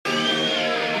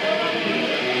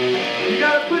You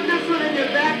gotta put this one in your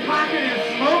back pocket and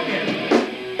smoke it.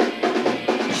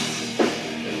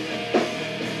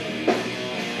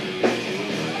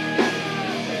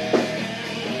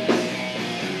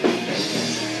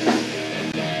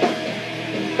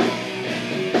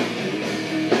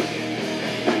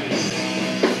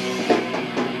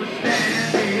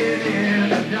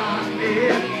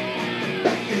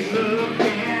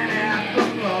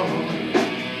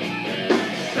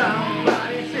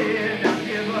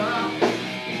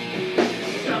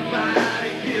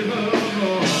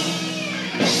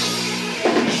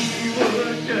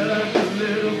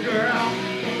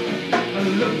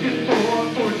 Looking for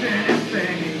fortune and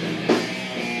fame.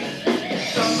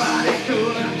 Somebody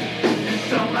could and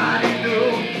somebody knew,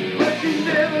 but she's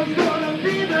never gonna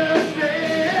be the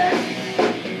same.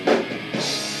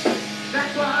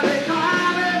 That's why they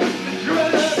call it the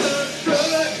drug of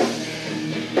good.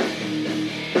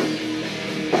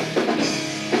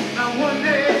 Now one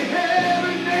day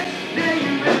heaven, next day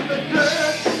you're in the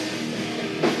dirt.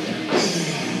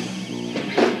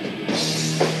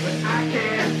 But I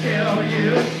can't tell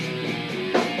you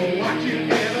what you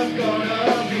ever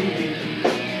gonna be.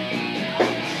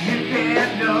 You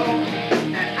can't know,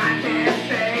 and I can't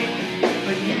say,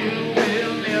 but you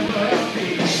will never be.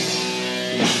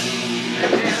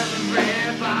 And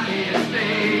everybody is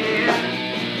saying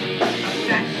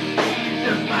that she's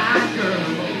just my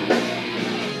girl,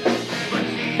 but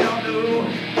she don't know,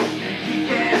 and she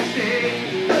can't say,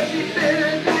 but she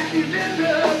says that she's in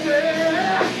the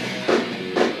bed.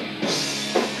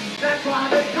 That's why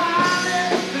they call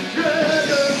it the drug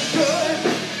of choice.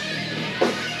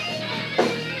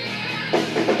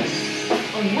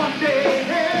 One day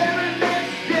heaven,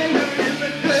 next day you're in the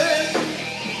dirt.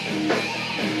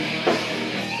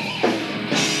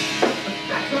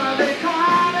 That's why they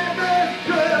call it the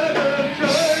drug of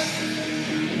choice.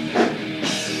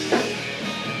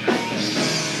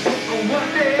 One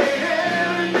day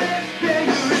heaven, next day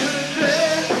you're in the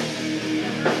dirt.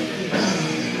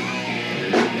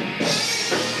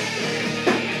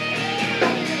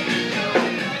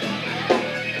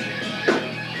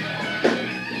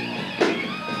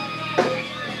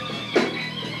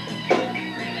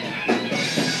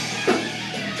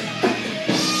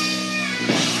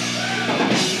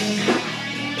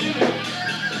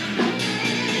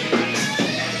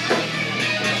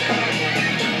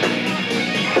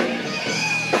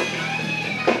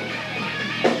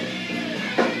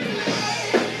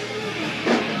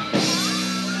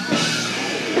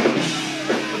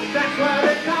 That's why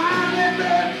they call it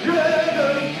the drug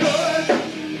of choice.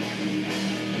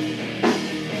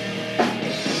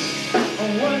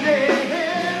 One day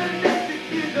heaven, next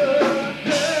day you're the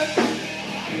dirt.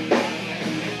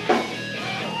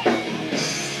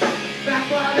 That's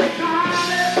why they call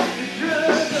it the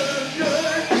drug of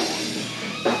choice.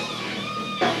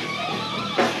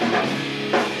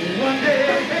 One day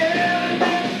heaven,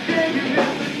 next day you're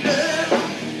in the dirt.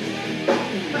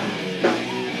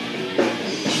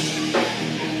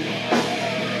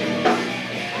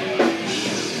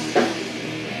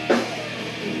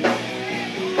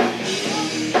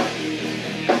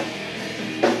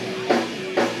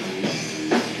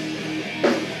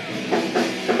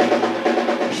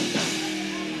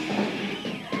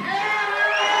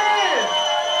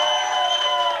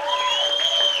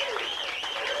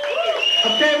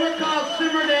 Okay, we're called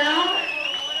Simmer Down.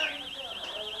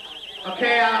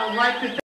 Okay, I'd like to